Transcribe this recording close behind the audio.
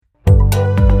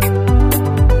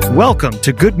Welcome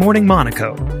to Good Morning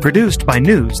Monaco, produced by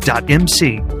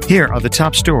News.mc. Here are the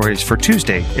top stories for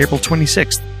Tuesday, April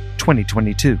 26th,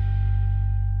 2022.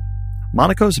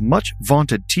 Monaco's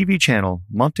much-vaunted TV channel,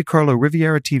 Monte Carlo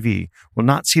Riviera TV, will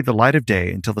not see the light of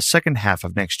day until the second half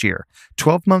of next year,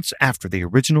 12 months after the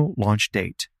original launch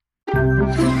date.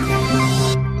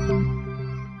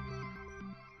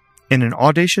 In an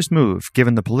audacious move,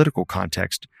 given the political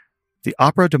context, the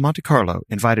Opera de Monte Carlo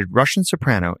invited Russian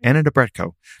soprano Anna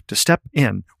Dobretko to step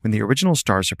in when the original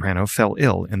star soprano fell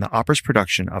ill in the opera's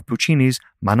production of Puccini's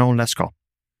Manon Lescaut.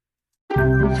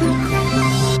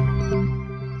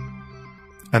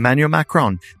 Emmanuel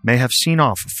Macron may have seen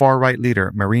off far-right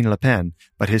leader Marine Le Pen,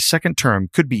 but his second term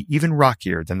could be even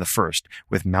rockier than the first,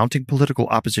 with mounting political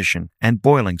opposition and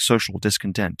boiling social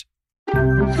discontent.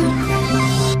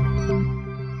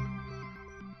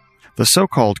 The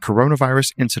so-called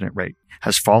coronavirus incident rate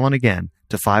has fallen again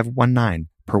to 519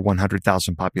 per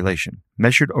 100,000 population,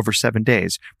 measured over 7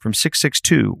 days from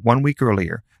 662 1 week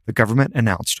earlier, the government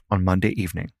announced on Monday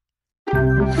evening.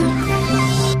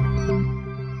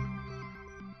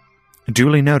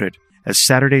 Duly noted, as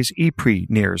Saturday's E-Prix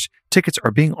nears, tickets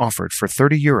are being offered for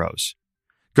 €30.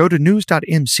 Go to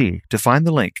news.mc to find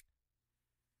the link.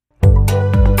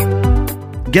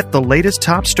 Get the latest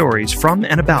top stories from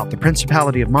and about the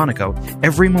Principality of Monaco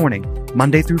every morning,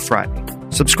 Monday through Friday.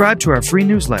 Subscribe to our free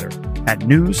newsletter at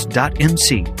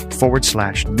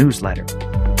news.mc/newsletter.